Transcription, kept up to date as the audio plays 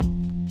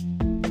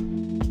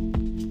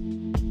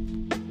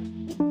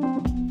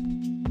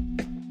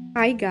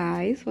Hi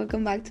guys,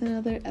 welcome back to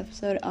another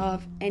episode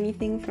of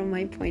Anything from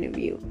My Point of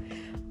View.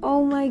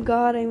 Oh my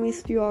god, I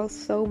missed you all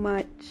so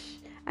much.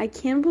 I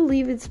can't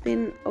believe it's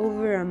been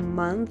over a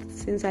month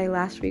since I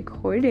last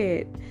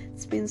recorded.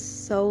 It's been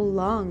so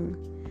long.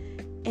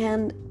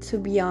 And to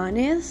be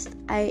honest,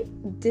 I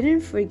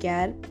didn't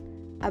forget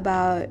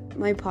about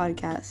my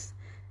podcast.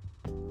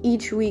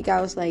 Each week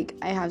I was like,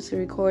 I have to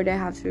record,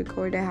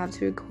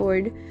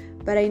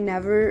 but I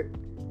never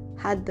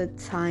had the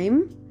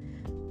time.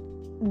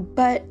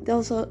 But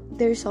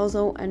there's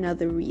also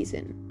another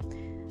reason,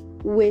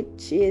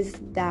 which is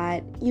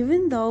that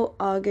even though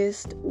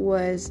August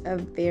was a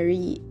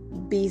very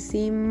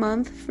busy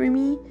month for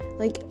me,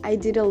 like I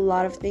did a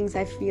lot of things,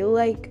 I feel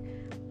like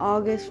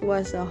August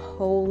was a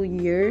whole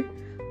year.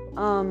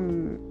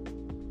 I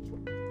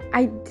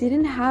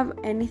didn't have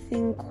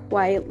anything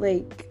quite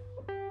like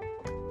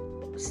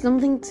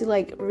something to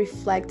like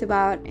reflect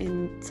about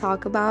and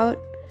talk about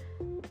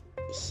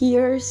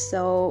here,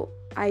 so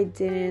I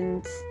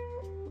didn't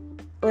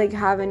like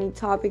have any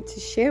topic to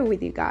share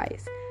with you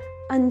guys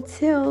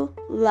until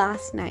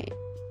last night.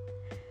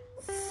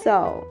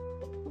 So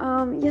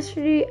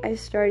yesterday I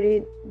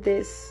started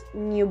this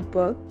new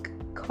book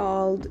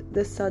called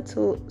The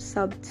Subtle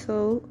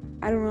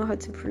I don't know how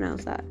to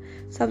pronounce that,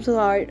 Subtle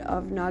Art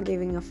of Not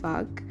Giving a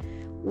Fuck,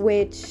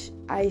 which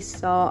I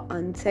saw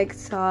on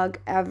TikTok.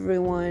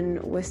 Everyone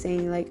was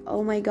saying like,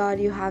 oh my god,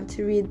 you have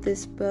to read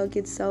this book,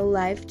 it's so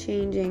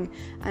life-changing.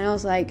 And I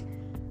was like,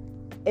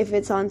 if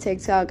it's on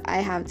TikTok, I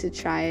have to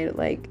try it.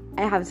 Like,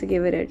 I have to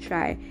give it a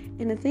try.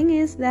 And the thing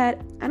is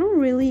that I don't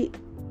really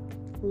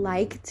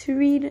like to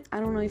read.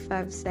 I don't know if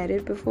I've said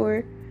it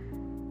before.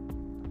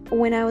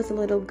 When I was a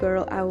little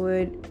girl, I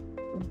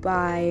would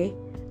buy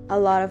a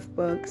lot of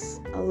books,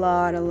 a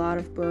lot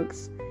of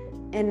books,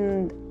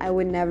 and I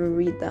would never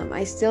read them.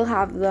 I still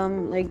have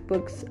them, like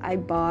books I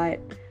bought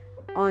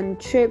on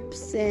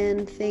trips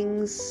and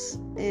things,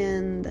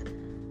 and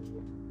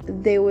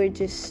they were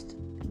just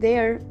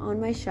there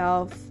on my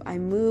shelf. I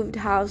moved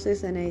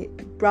houses and I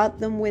brought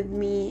them with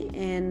me,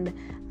 and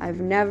I've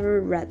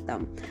never read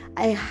them.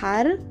 I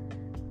had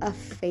a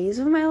phase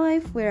of my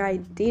life where I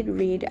did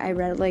read. I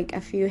read like a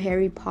few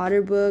Harry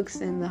Potter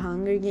books and the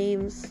Hunger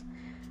Games,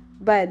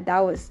 but that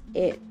was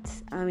it.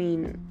 I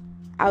mean,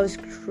 I was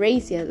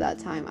crazy at that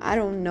time. I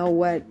don't know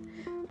what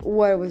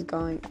was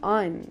going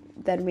on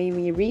that made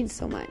me read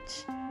so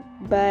much.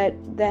 But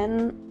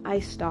then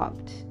I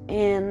stopped,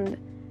 and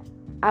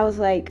I was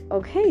like,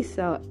 okay,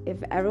 so if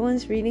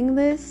everyone's reading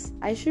this,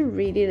 I should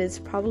read it. It's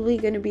probably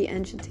going to be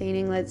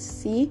entertaining. Let's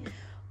see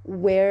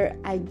where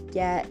I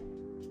get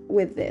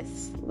with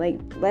this. Like,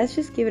 let's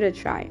just give it a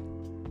try.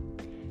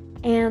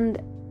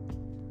 And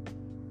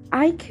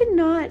I could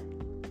not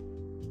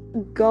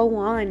go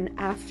on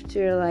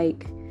after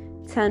like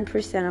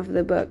 10% of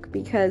the book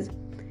because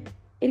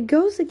it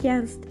goes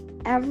against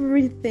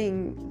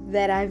everything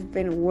that I've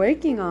been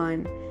working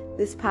on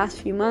this past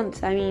few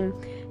months. I mean,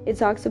 it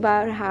talks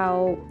about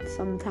how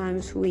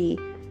sometimes we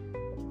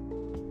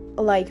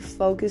like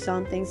focus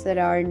on things that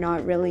are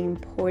not really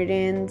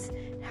important,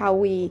 how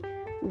we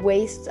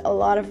waste a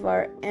lot of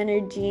our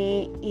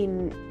energy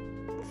in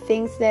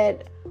things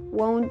that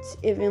won't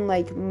even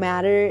like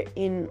matter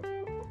in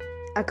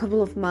a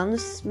couple of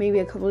months, maybe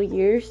a couple of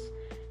years,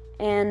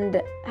 and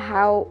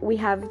how we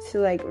have to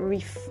like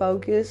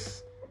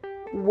refocus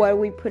what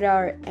we put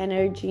our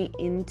energy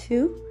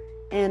into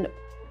and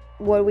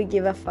what we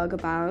give a fuck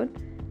about.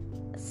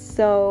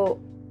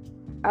 So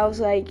I was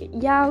like,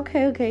 yeah,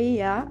 okay,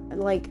 yeah,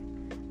 like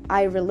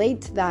I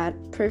relate to that,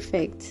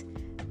 perfect.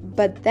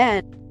 But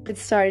then it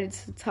started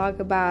to talk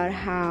about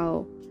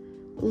how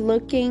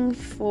looking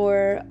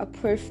for a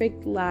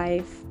perfect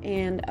life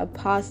and a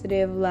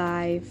positive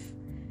life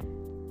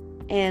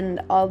and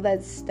all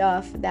that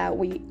stuff that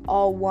we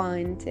all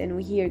want and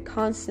we hear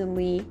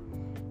constantly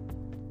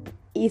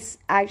is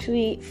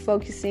actually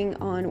focusing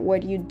on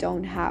what you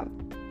don't have.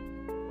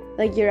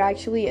 Like, you're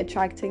actually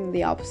attracting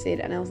the opposite.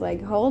 And I was like,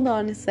 hold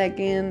on a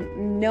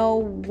second, no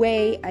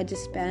way. I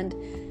just spent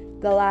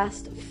the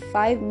last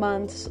 5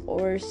 months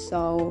or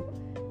so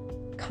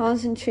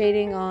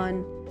concentrating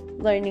on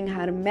learning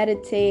how to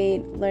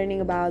meditate, learning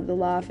about the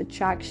law of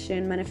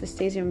attraction,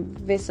 manifestation,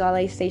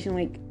 visualization,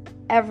 like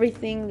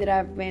everything that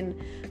I've been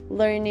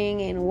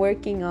learning and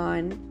working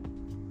on,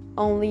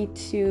 only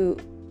to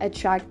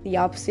attract the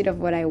opposite of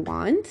what I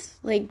want.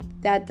 Like,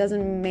 that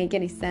doesn't make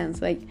any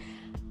sense. Like,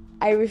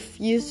 I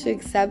refuse to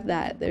accept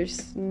that.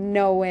 There's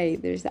no way.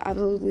 There's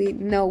absolutely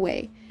no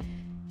way.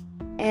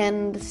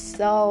 And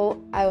so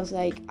I was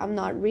like, I'm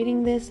not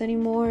reading this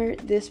anymore.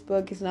 This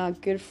book is not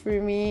good for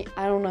me.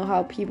 I don't know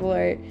how people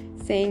are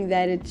saying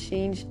that it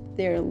changed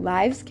their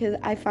lives, because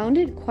I found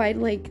it quite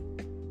like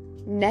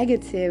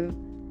negative.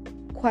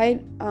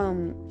 Quite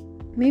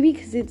maybe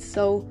because it's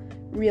so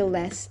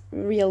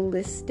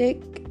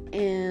realistic,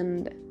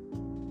 and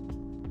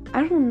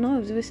I don't know,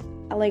 it was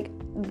like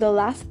the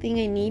last thing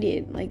I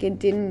needed. Like, I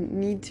didn't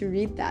need to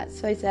read that.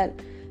 So I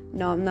said,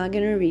 no, I'm not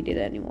gonna read it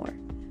anymore.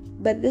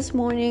 But this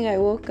morning I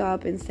woke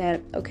up and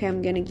said, okay,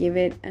 I'm gonna give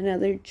it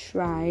another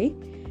try.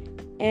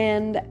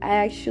 And I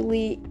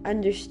actually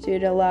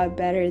understood a lot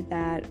better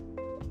that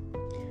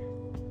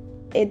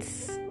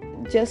it's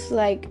just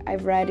like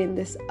I've read in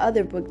this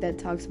other book that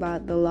talks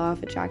about the law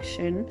of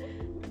attraction,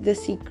 The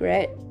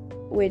Secret,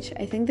 which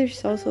I think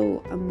there's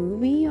also a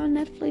movie on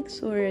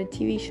Netflix or a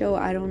TV show,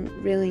 I don't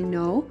really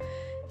know.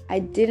 I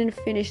didn't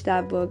finish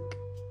that book,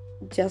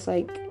 just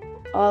like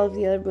all of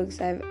the other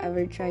books I've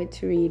ever tried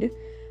to read.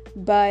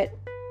 But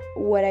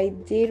what I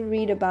did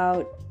read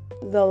about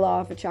the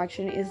law of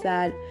attraction is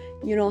that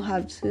you don't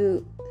have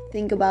to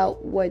think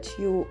about what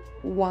you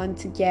want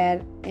to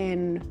get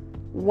and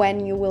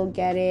when you will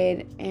get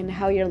it and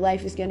how your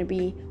life is going to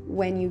be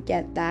when you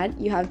get that.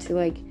 You have to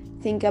like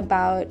think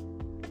about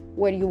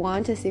what you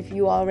want as if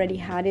you already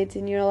had it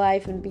in your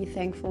life and be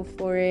thankful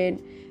for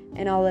it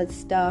and all that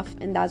stuff.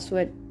 And that's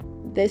what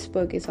this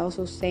book is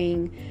also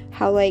saying,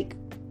 how like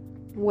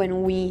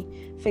when we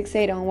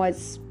fixate on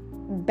what's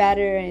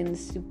better and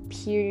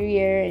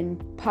superior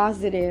and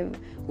positive,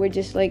 we're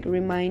just like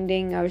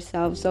reminding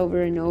ourselves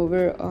over and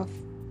over of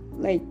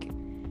like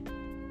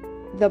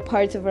the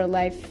parts of our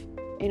life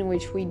in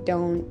which we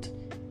don't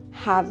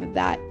have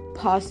that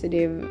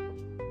positive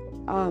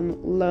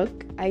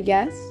look, I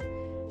guess.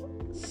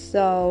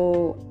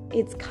 So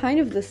it's kind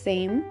of the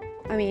same.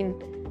 I mean,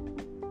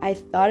 I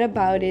thought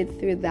about it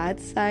through that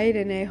side,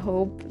 and I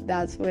hope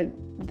that's what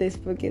this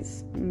book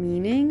is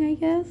meaning, I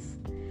guess.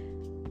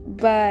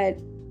 But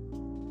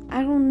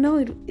I don't know,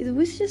 it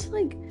was just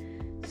like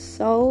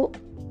so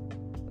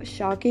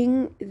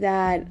shocking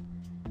that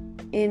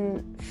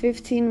in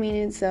 15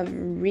 minutes of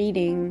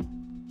reading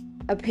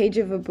a page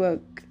of a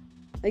book,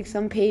 like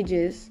some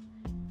pages,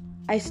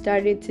 I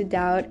started to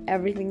doubt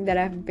everything that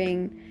I've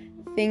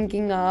been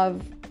thinking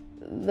of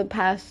the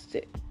past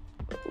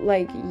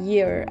like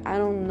year. I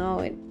don't know,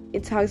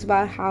 it talks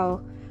about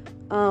how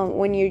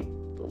when you're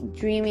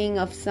dreaming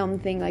of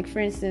something, like for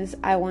instance,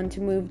 I want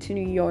to move to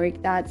New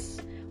York, that's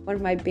one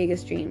of my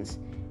biggest dreams,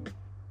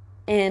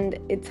 and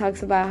it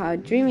talks about how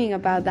dreaming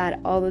about that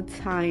all the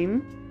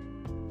time,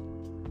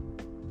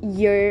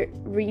 you're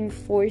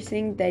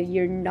reinforcing that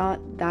you're not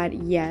that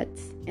yet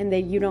and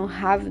that you don't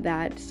have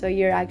that, so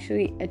you're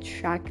actually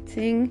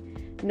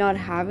attracting not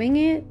having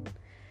it.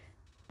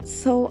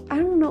 So I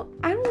don't know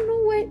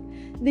what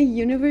the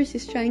universe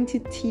is trying to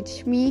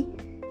teach me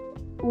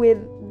with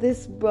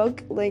this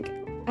book. Like,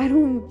 I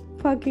don't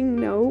fucking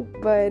know,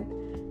 but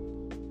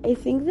I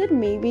think that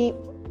maybe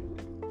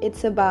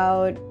it's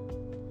about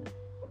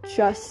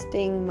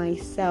trusting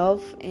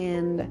myself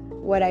and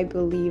what I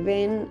believe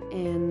in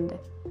and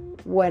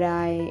what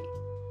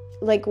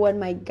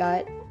my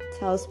gut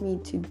tells me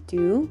to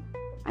do,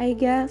 I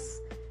guess.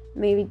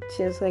 Maybe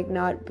just like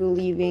not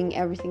believing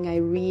everything I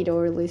read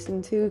or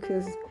listen to,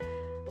 because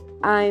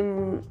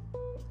I'm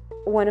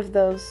one of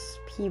those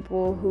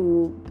people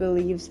who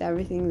believes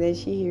everything that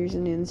she hears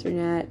on the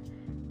internet,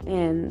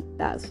 and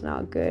that's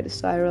not good.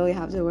 So I really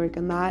have to work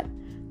on that.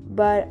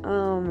 But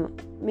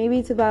maybe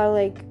it's about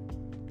like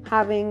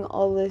having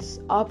all this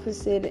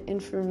opposite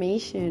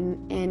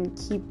information and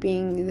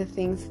keeping the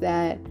things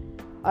that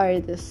are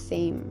the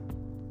same,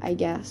 I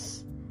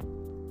guess.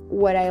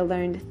 What I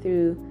learned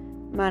through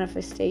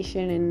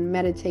manifestation and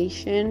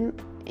meditation,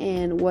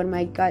 and what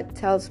my gut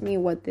tells me,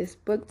 what this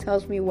book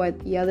tells me, what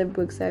the other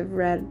books I've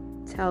read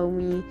tell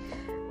me,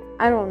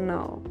 I don't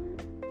know.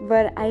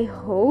 But I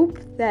hope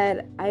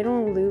that I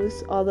don't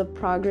lose all the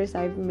progress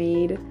I've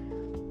made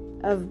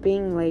of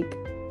being like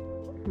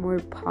more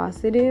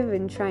positive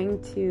and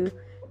trying to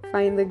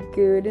find the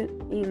good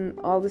in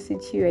all the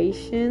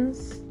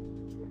situations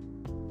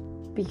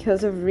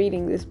because of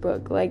reading this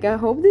book. Like, I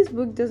hope this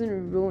book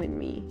doesn't ruin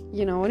me,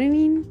 you know what I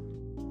mean?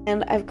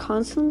 And I've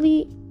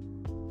constantly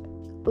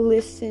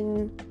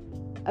listened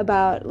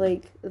about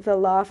like the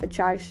law of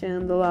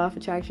attraction,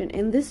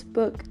 and this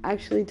book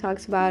actually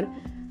talks about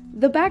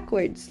the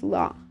backwards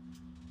law,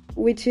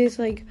 which is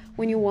like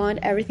when you want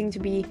everything to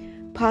be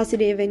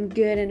positive and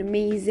good and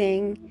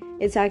amazing,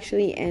 it's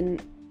actually a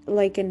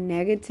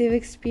negative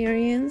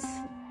experience.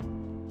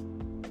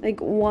 Like,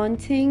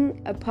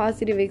 wanting a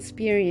positive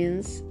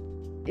experience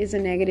is a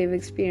negative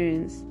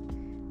experience,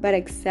 but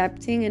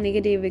accepting a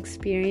negative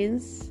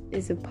experience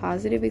is a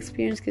positive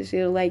experience, because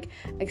you're like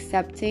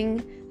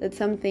accepting that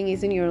something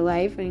is in your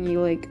life and you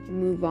like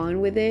move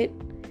on with it,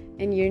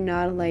 and you're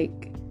not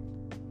like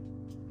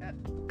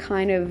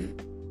kind of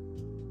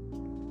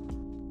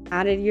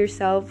mad at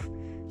yourself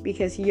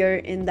because you're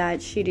in that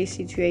shitty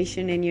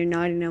situation and you're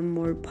not in a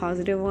more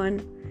positive one.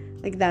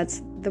 Like,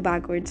 that's the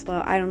backwards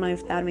law. I don't know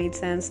if that made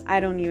sense. I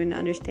don't even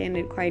understand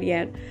it quite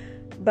yet,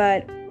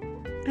 but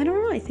I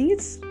don't know, I think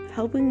it's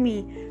helping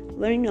me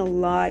learn a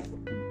lot,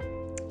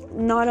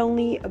 not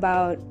only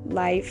about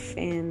life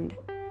and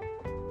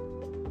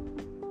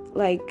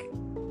like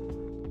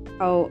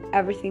how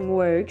everything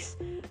works,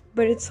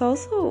 but it's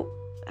also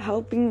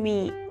helping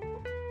me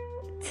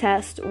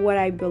test what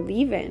I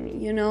believe in,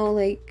 you know,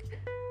 like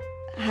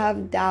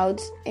have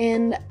doubts.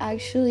 And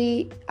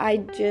actually, I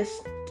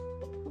just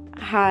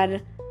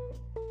had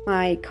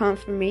my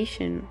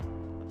confirmation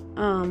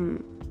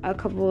a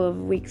couple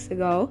of weeks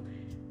ago,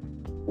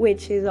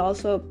 which is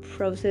also a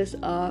process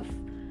of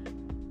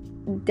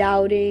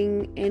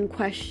doubting and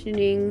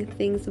questioning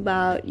things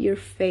about your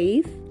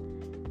faith.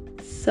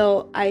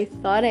 So I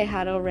thought I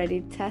had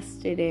already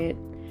tested it,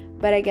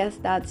 but I guess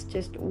that's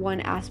just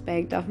one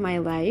aspect of my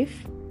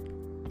life.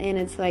 And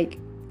it's like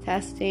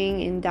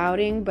testing and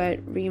doubting, but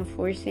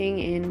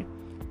reinforcing and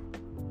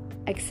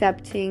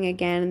accepting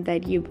again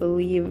that you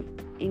believe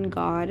in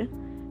God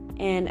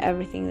and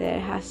everything that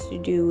has to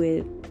do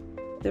with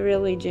the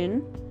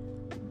religion.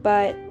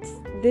 But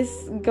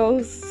this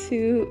goes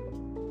to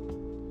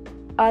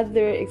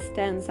other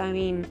extents. I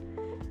mean,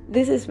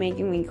 this is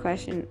making me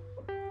question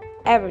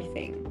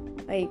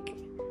everything, like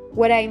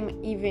what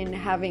I'm even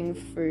having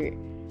for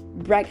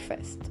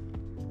breakfast.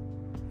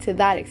 To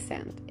that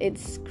extent,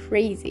 it's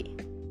crazy.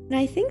 And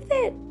I think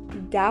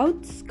that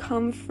doubts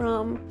come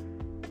from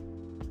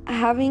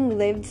having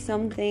lived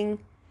something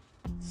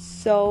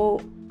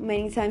so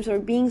many times, or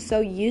being so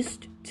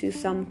used to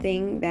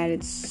something that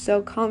it's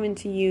so common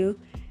to you,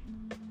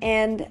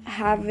 and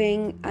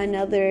having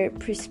another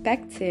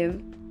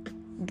perspective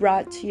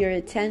brought to your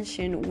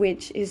attention,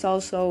 which is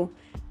also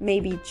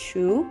maybe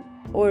true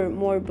or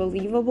more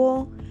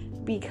believable,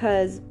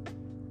 because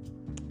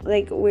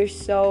like we're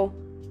so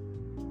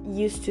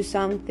used to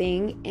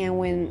something, and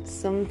when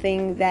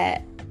something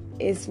that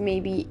is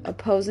maybe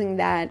opposing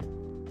that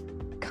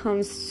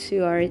comes to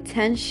our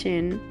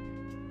attention,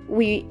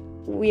 we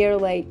are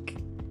like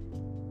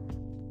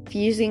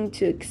refusing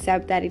to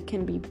accept that it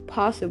can be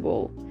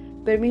possible.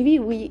 But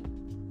maybe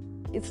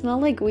it's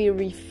not like we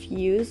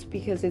refuse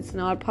because it's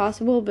not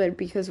possible, but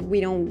because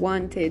we don't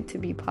want it to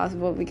be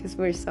possible, because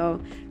we're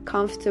so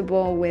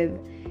comfortable with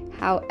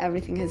how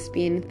everything has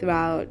been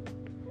throughout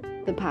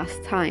the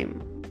past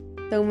time.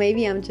 So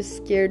maybe I'm just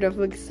scared of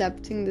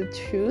accepting the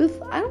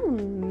truth. I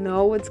don't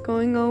know what's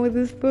going on with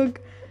this book,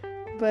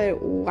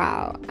 but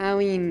wow. I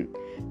mean,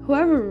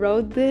 whoever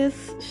wrote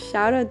this,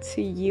 shout out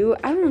to you.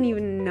 I don't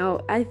even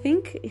know. I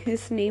think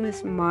his name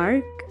is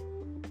Mark.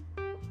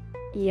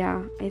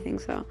 Yeah, I think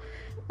so.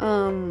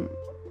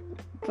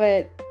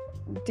 But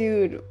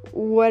dude,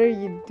 what are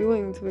you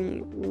doing to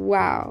me?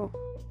 Wow.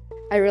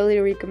 I really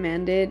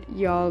recommend it.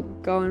 Y'all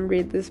go and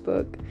read this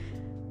book.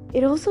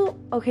 It also,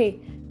 okay,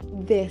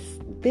 this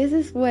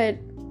is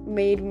what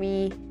made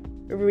me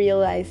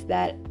realize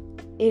that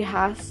it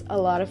has a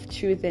lot of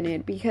truth in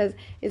it, because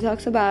it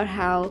talks about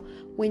how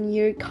when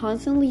you're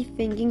constantly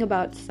thinking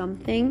about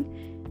something,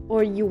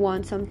 or you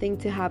want something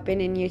to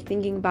happen and you're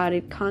thinking about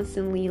it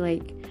constantly,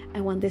 like, I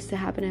want this to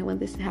happen,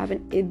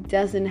 it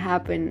doesn't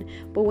happen.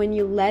 But when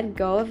you let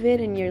go of it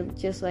and you're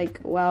just like,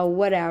 well,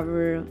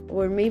 whatever,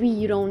 or maybe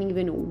you don't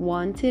even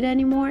want it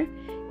anymore,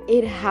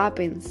 it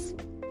happens.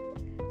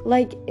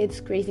 Like, it's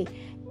crazy.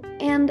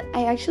 And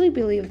I actually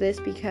believe this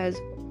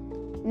because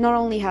not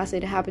only has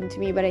it happened to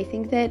me, but I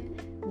think that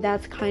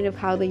that's kind of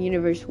how the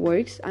universe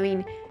works. I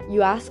mean,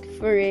 you ask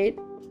for it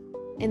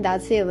and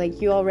that's it.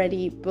 Like, you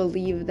already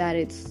believe that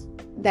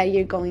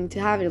you're going to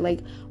have it. Like,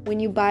 when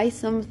you buy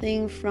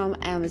something from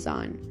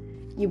Amazon,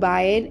 you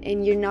buy it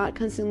and you're not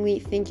constantly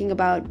thinking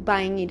about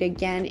buying it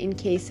again in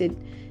case it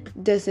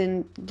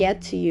doesn't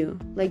get to you.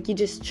 Like, you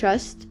just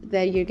trust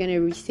that you're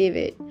gonna receive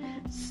it.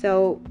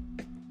 So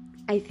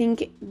I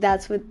think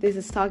that's what this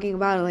is talking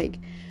about. Like,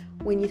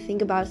 when you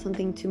think about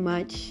something too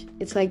much,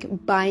 it's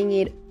like buying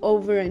it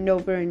over and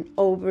over and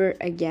over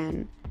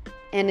again.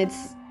 And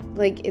it's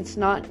like, it's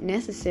not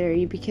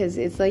necessary, because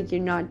it's like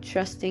you're not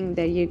trusting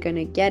that you're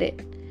gonna get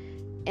it.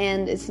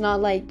 And it's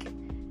not like,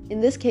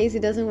 in this case,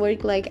 it doesn't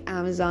work like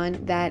Amazon,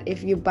 that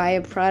if you buy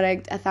a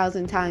product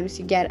 1,000 times,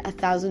 you get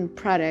 1,000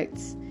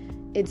 products.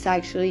 It's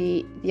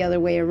actually the other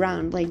way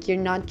around. Like, you're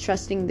not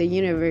trusting the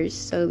universe,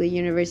 so the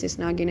universe is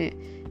not gonna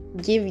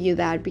give you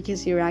that,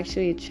 because you're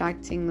actually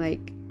attracting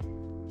like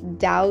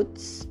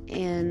doubts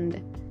and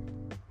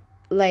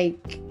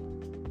like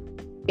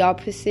the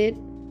opposite,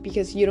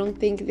 because you don't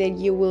think that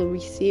you will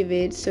receive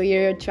it, so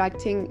you're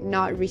attracting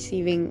not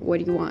receiving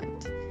what you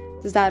want.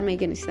 Does that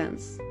make any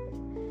sense?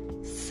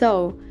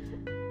 So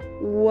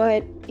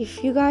what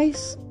if you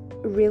guys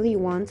really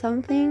want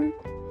something,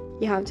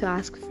 you have to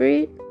ask for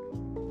it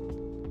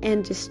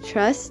and just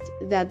trust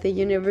that the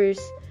universe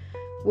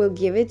will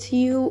give it to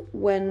you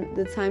when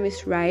the time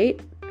is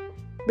right.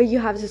 But you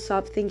have to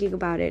stop thinking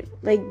about it.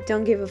 Like,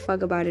 don't give a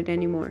fuck about it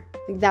anymore.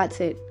 Like,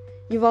 that's it.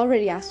 You've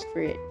already asked for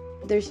it.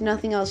 There's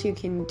nothing else you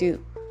can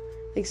do.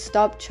 Like,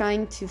 stop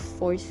trying to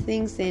force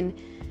things and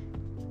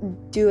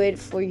do it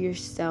for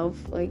yourself.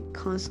 Like,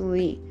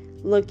 constantly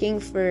looking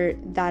for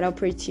that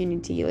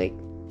opportunity. Like,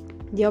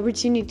 the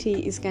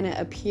opportunity is gonna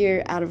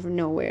appear out of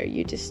nowhere.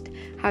 You just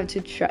have to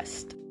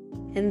trust.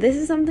 And this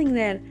is something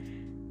that,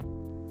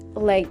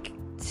 like,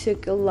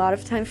 took a lot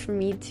of time for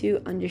me to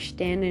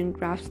understand and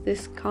grasp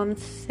this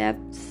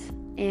concept,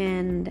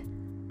 and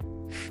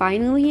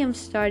finally I'm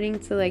starting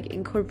to like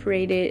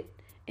incorporate it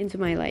into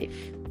my life.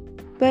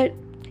 But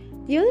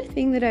the other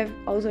thing that I've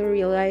also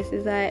realized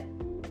is that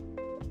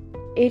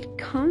it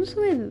comes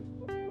with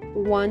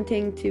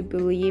wanting to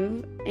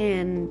believe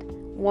and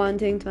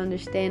wanting to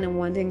understand and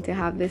wanting to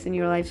have this in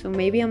your life. So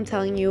maybe I'm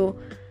telling you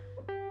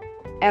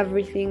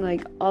everything,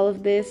 like all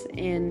of this,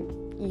 and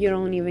you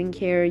don't even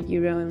care,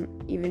 you don't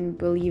even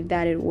believe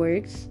that it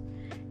works.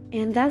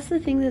 And that's the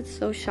thing that's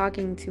so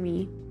shocking to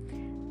me,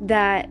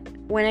 that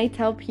when I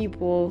tell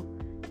people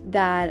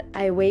that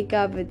I wake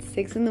up at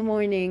 6 in the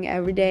morning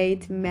every day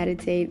to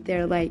meditate,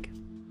 they're like,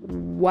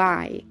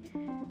 why?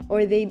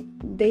 Or they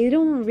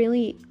don't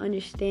really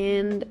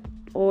understand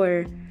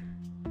or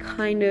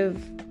kind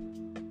of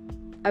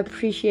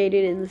appreciate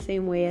it in the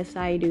same way as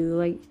I do,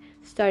 like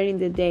starting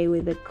the day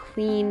with a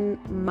clean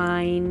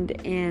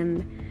mind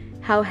and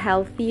how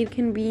healthy it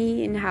can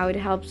be and how it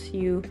helps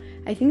you.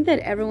 I think that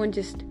everyone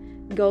just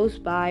goes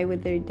by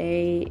with their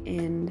day,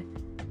 and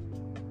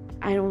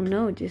I don't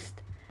know,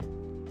 just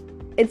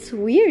it's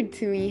weird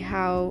to me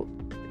how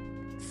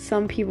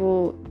some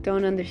people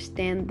don't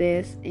understand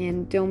this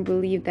and don't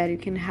believe that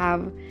it can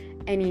have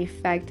any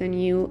effect on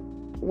you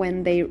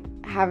when they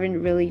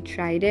haven't really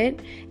tried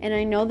it. And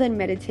I know that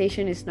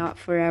meditation is not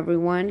for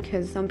everyone,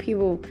 because some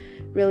people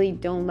really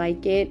don't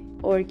like it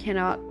or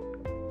cannot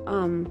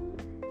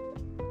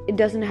it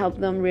doesn't help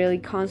them really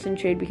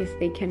concentrate because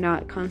they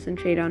cannot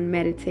concentrate on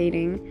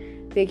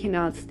meditating. They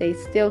cannot stay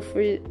still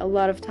for a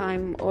lot of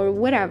time or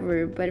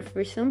whatever. But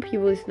for some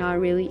people it's not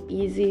really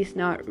easy. It's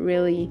not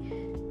really,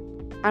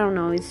 I don't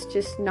know, it's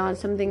just not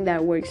something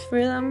that works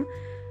for them.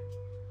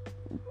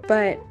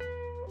 But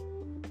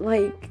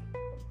like,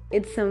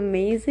 it's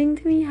amazing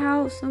to me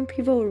how some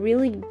people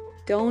really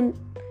don't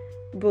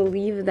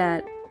believe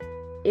that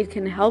it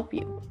can help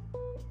you.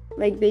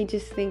 Like, they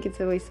just think it's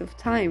a waste of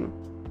time.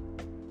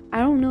 I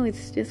don't know,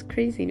 it's just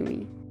crazy to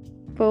me.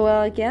 But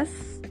well, I guess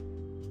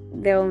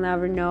they'll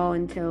never know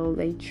until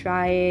they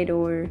try it,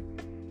 or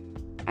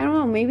I don't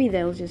know, maybe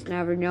they'll just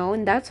never know,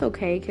 and that's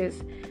okay,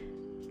 because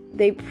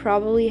they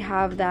probably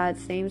have that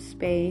same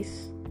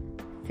space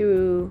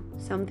through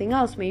something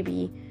else,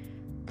 maybe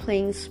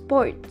playing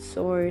sports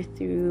or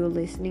through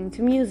listening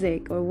to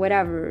music or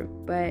whatever.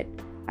 But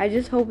I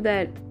just hope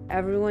that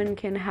everyone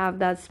can have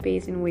that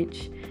space in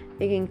which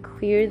they can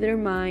clear their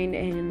mind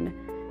and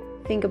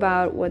think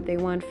about what they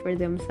want for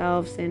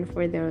themselves and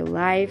for their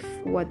life,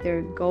 what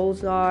their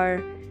goals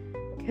are,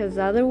 because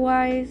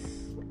otherwise,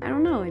 I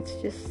don't know, it's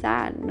just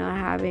sad not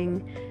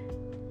having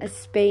a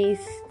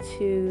space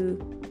to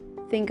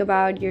think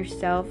about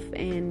yourself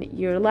and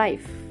your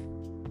life,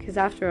 because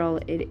after all,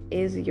 it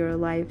is your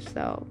life.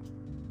 So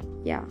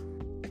yeah.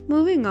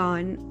 Moving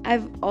on,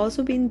 I've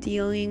also been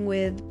dealing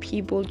with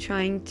people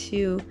trying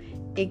to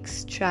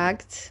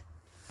extract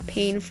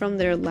pain from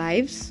their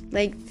lives.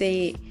 Like,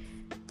 they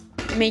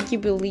make you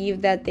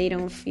believe that they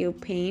don't feel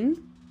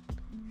pain.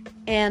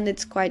 And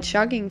it's quite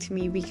shocking to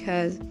me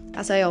because,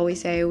 as I always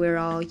say, we're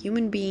all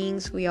human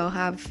beings. We all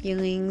have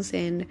feelings,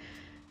 and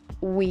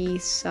we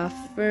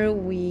suffer,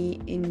 we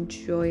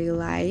enjoy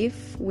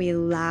life, we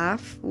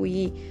laugh,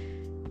 we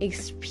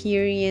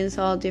experience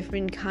all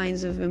different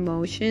kinds of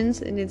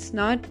emotions, and it's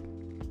not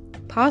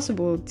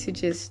possible to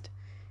just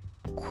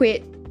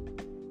quit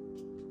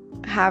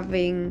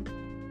having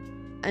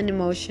an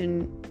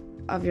emotion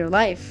of your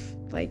life.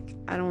 Like,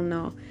 I don't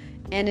know.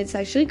 And it's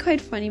actually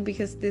quite funny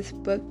because this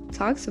book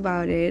talks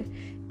about it.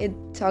 It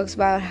talks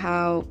about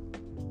how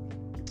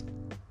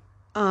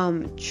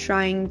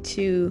trying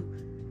to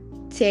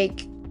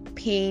take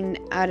pain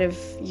out of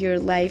your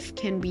life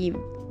can be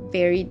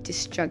very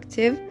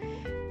destructive,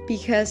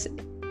 because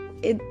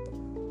it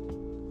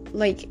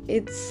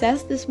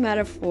says this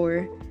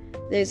metaphor,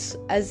 this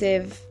as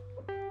if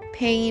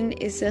pain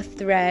is a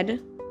thread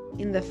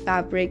in the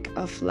fabric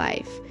of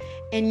life.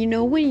 And you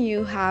know, when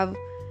you have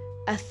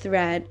a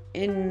thread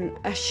in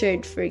a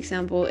shirt, for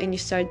example, and you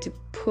start to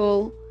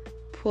pull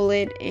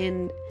it,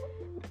 and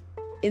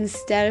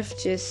instead of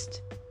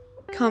just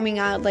coming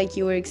out like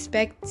you were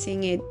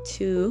expecting it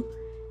to,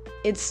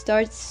 it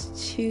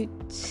starts to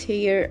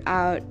tear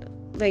out,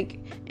 like,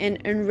 and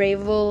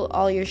unravel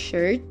all your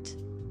shirt,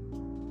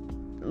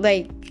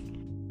 like,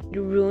 it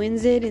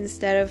ruins it,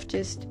 instead of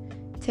just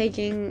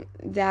taking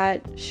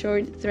that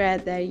short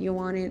thread that you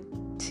wanted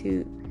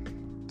to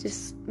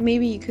just,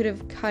 maybe you could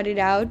have cut it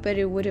out, but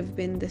it would have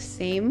been the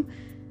same.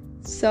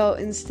 So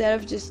instead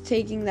of just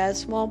taking that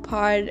small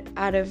part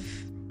out of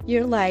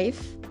your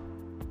life,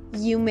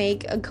 you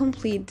make a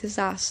complete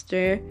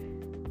disaster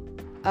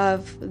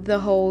of the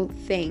whole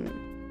thing.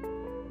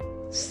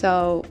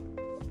 So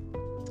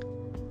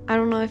I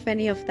don't know if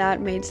any of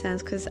that made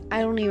sense, because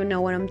I don't even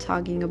know what I'm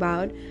talking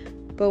about,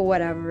 but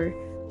whatever.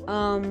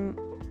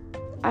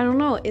 I don't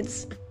know,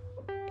 it's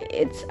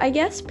I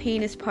guess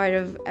pain is part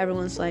of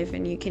everyone's life,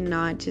 and you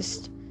cannot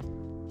just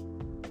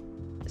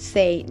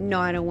say, no,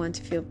 I don't want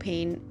to feel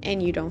pain,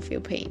 and you don't feel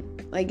pain.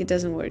 Like, it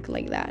doesn't work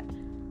like that,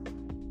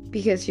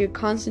 because you're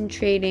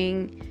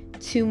concentrating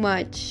too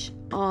much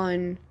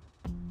on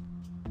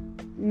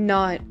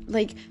not,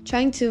 like,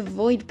 trying to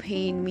avoid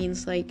pain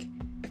means, like,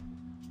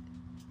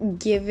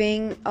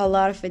 giving a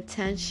lot of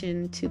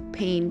attention to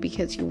pain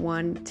because you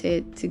want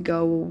it to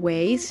go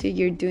away, so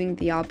you're doing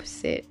the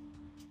opposite.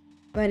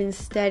 But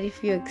instead,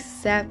 if you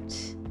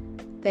accept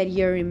that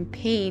you're in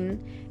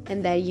pain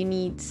and that you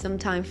need some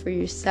time for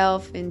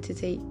yourself and to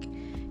take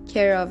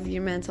care of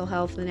your mental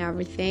health and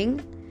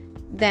everything,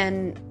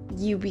 then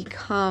you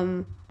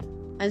become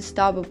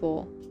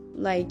unstoppable.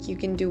 Like, you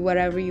can do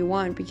whatever you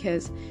want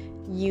because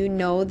you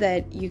know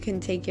that you can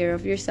take care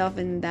of yourself,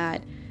 and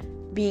that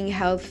being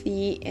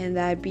healthy and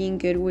that being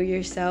good with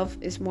yourself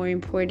is more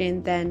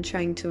important than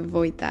trying to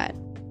avoid that.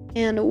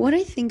 And what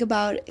I think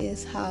about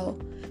is how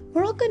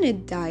we're all gonna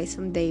die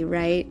someday,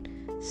 right?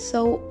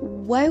 So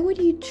why would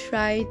you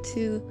try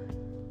to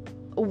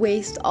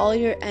waste all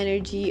your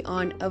energy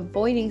on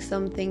avoiding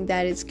something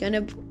that is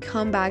gonna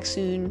come back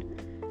soon?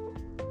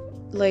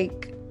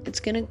 Like, it's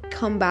gonna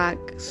come back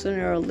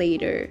sooner or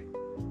later.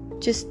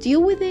 Just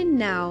deal with it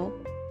now,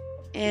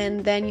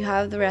 and then you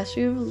have the rest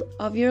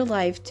of your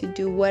life to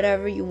do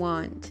whatever you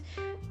want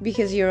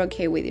because you're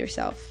okay with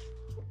yourself.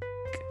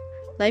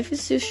 Life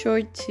is too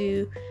short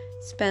to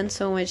spend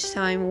so much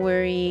time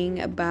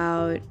worrying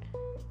about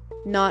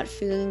not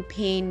feeling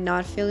pain,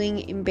 not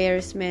feeling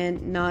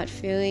embarrassment, not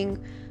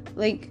feeling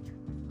like,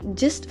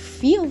 just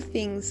feel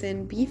things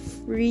and be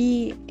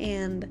free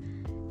and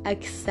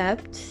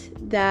accept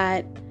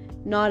that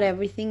not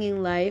everything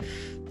in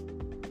life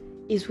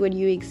is what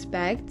you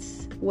expect,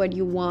 what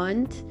you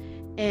want,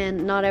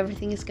 and not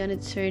everything is gonna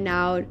turn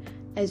out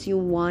as you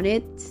want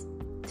it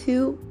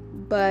to.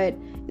 But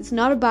it's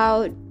not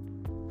about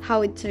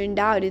how it turned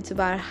out, it's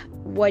about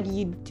what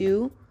you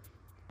do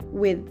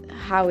with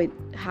how it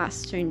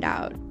has turned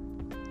out.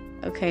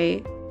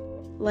 Okay?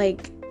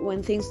 Like,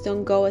 when things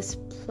don't go as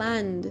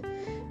planned,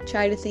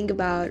 try to think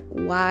about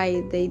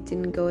why they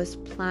didn't go as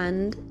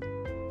planned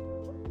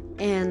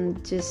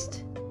and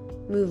just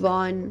move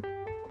on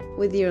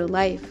with your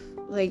life.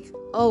 Like,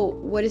 oh,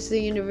 what is the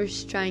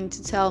universe trying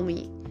to tell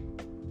me?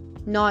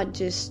 Not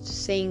just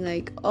saying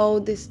like, oh,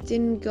 this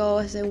didn't go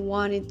as I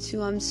wanted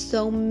to, I'm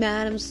so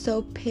mad, I'm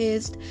so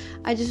pissed,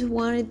 I just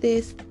wanted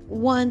this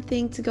one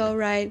thing to go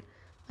right.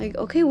 Like,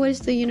 okay, what is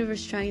the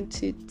universe trying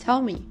to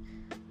tell me?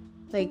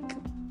 Like,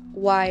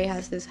 why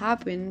has this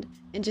happened?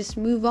 And just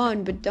move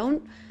on, but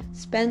don't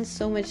spend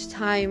so much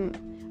time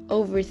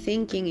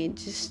overthinking it.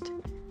 Just,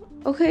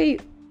 okay,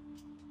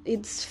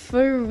 it's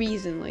for a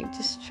reason. Like,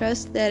 just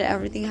trust that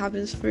everything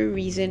happens for a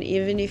reason,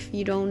 even if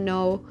you don't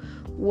know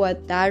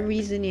what that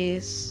reason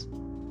is.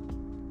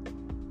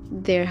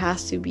 There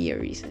has to be a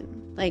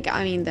reason. Like,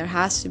 I mean, there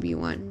has to be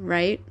one,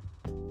 right?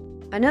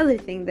 Another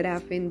thing that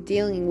I've been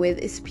dealing with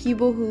is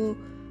people who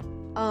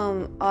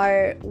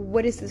are,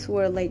 what is this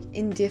word, like,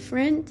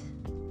 indifferent?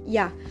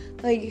 Yeah,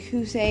 like,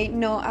 who say,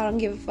 no, I don't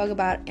give a fuck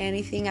about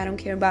anything, I don't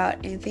care about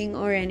anything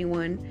or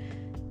anyone.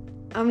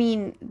 I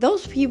mean,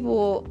 those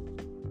people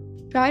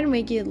try to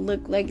make it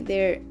look like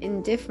they're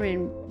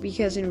indifferent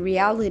because in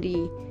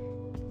reality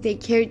they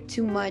care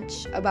too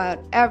much about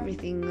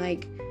everything.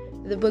 Like,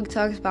 the book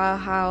talks about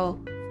how,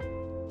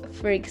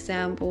 for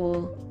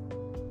example,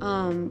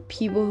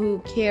 people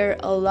who care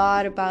a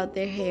lot about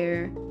their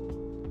hair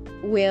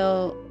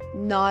will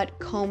not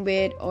comb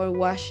it or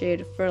wash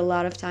it for a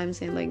lot of times,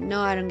 saying like,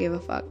 no, I don't give a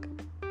fuck.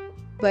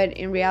 But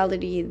in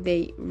reality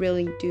they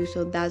really do,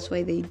 so that's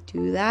why they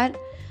do that.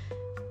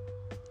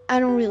 I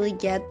don't really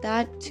get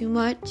that too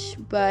much,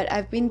 but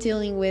I've been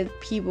dealing with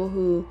people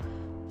who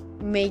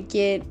make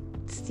it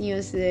seem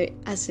as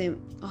if,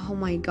 oh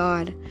my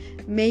god,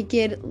 make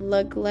it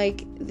look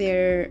like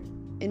they're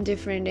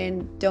indifferent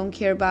and don't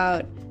care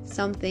about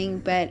something,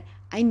 but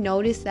I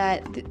noticed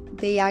that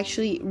they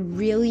actually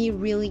really,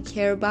 really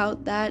care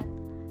about that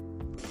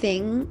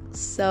thing,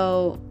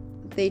 so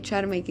they try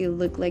to make it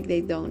look like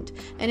they don't.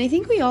 And I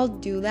think we all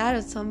do that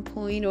at some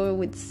point or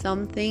with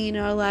something in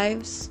our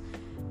lives.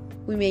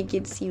 We make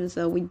it seem as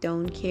though we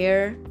don't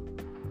care,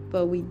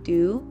 but we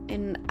do.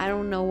 And I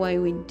don't know why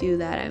we do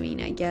that. I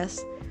mean, I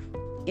guess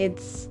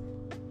it's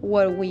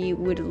what we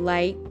would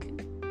like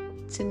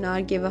to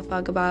not give a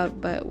fuck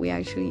about, but we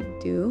actually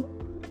do.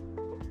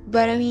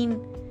 But I mean,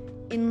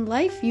 in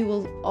life you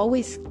will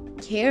always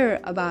care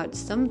about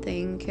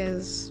something,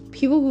 because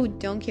people who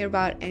don't care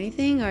about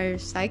anything are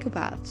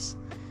psychopaths.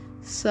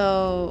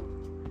 So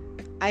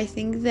I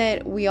think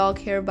that we all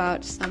care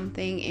about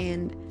something,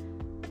 and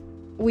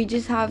we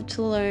just have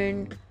to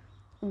learn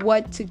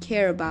what to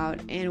care about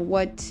and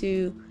what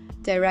to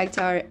direct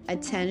our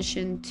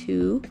attention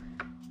to,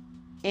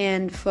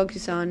 and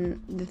focus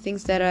on the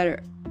things that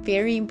are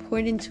very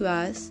important to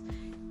us,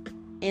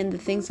 and the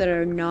things that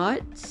are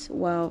not,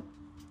 well,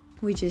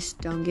 we just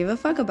don't give a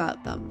fuck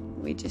about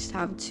them. We just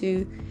have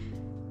to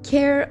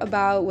care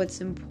about what's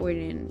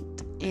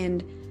important,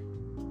 and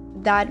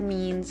that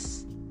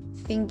means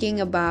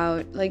thinking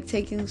about, like,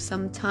 taking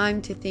some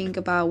time to think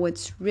about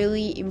what's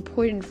really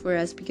important for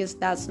us, because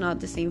that's not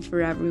the same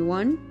for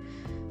everyone.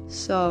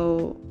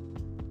 So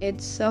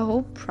it's a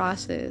whole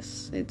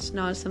process. It's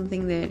not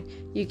something that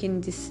you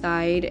can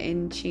decide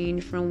and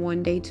change from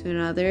one day to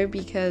another,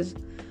 because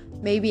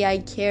maybe I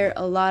care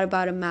a lot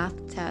about a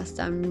math test.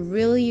 I'm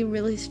really,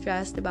 really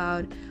stressed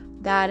about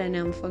that, and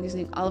I'm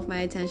focusing all of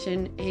my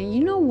attention. And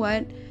you know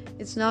what?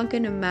 It's not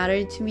gonna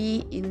matter to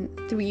me in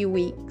 3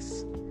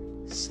 weeks.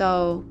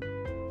 So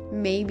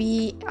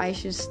maybe I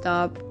should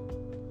stop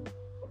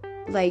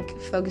like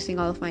focusing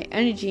all of my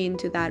energy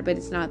into that, but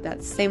it's not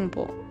that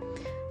simple.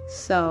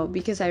 So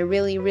because I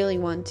really, really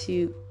want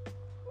to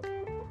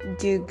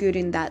do good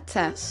in that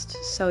test,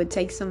 so it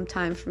takes some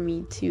time for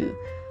me to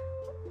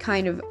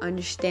kind of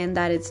understand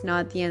that it's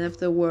not the end of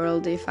the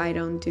world if I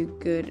don't do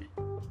good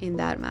in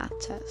that math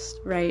test,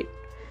 right?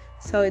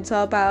 So it's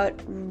all about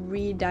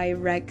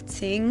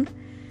redirecting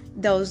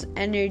those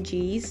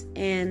energies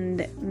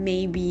and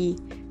maybe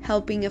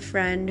helping a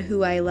friend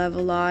who I love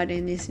a lot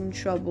and is in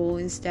trouble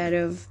instead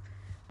of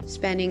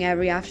spending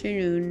every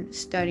afternoon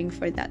studying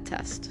for that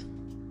test.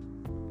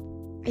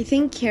 I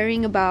think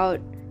caring about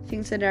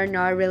things that are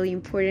not really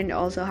important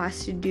also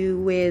has to do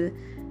with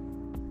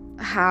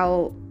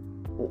how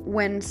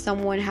when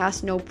someone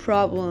has no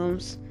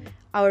problems,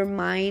 our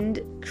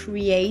mind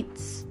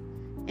creates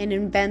and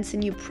invents a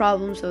new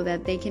problem so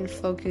that they can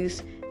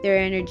focus their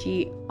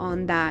energy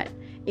on that.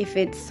 If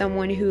it's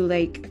someone who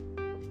like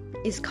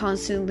is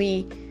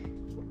constantly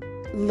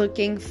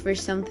looking for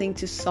something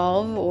to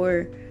solve,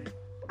 or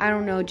I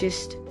don't know,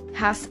 just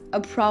has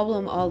a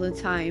problem all the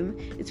time,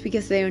 it's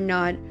because they are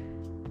not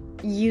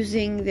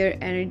using their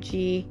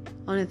energy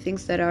on the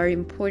things that are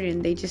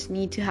important. They just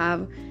need to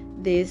have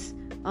this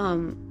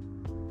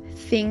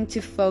thing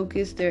to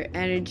focus their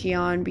energy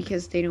on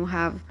because they don't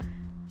have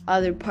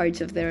other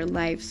parts of their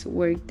lives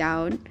worked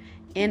out.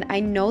 And I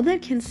know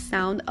that can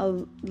sound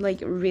like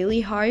really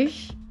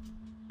harsh,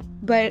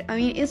 but I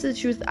mean, it's the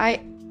truth.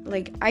 I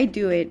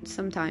do it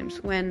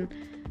sometimes when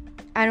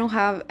I don't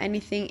have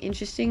anything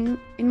interesting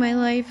in my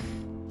life,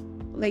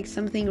 like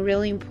something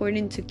really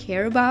important to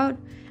care about.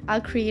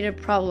 I'll create a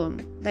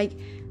problem. Like,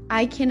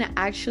 I can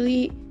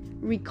actually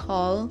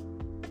recall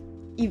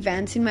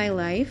events in my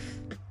life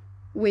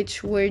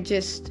which were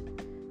just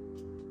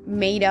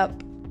made up.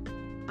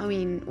 I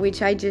mean,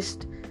 which I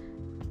just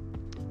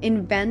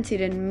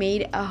invented and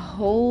made a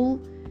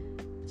whole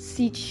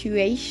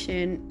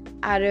situation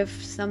out of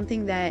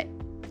something that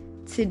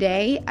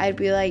today I'd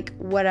be like,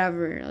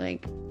 whatever,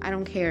 like, I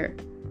don't care.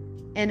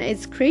 And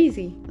it's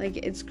crazy. Like,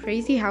 it's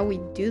crazy how we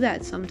do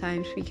that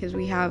sometimes because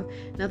we have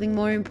nothing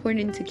more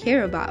important to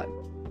care about.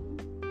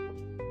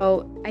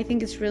 So I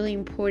think it's really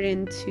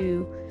important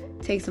to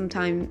take some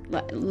time,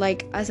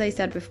 like as I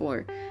said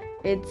before,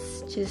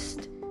 it's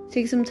just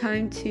take some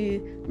time to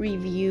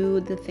review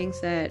the things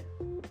that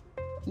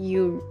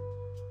you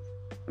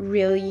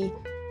really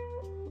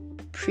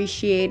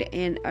appreciate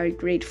and are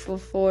grateful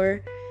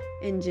for,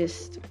 and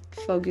just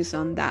focus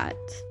on that.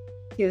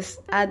 Because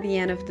at the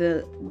end of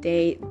the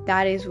day,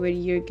 that is what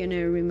you're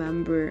gonna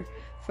remember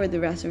for the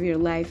rest of your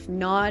life.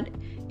 Not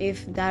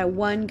if that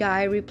one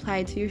guy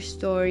replied to your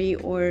story,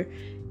 or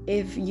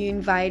if you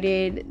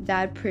invited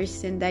that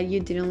person that you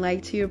didn't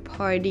like to your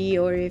party,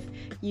 or if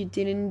you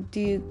didn't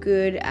do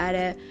good at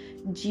a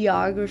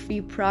geography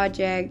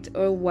project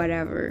or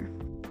whatever.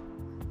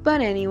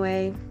 But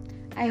anyway,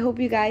 I hope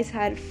you guys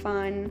had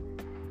fun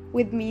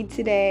with me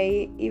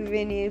today,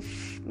 even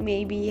if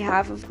maybe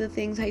half of the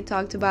things I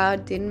talked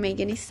about didn't make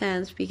any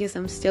sense, because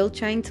I'm still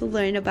trying to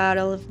learn about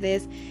all of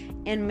this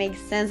and make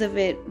sense of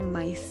it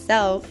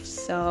myself.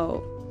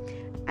 So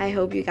I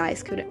hope you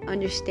guys could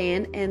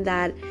understand, and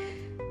that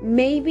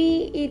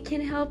maybe it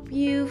can help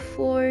you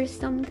for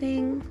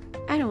something.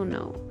 I don't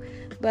know.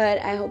 But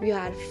I hope you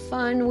had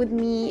fun with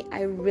me.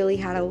 I really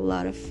had a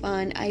lot of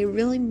fun. I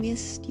really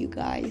missed you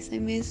guys. I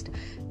missed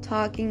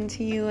talking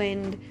to you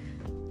and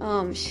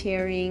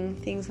sharing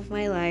things of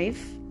my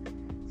life.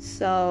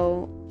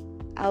 So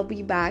I'll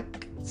be back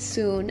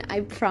soon,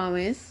 I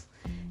promise.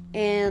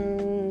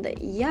 And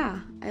yeah,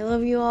 I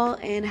love you all,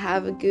 and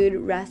have a good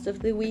rest of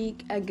the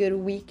week, a good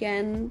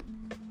weekend.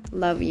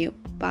 Love you.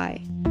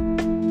 Bye.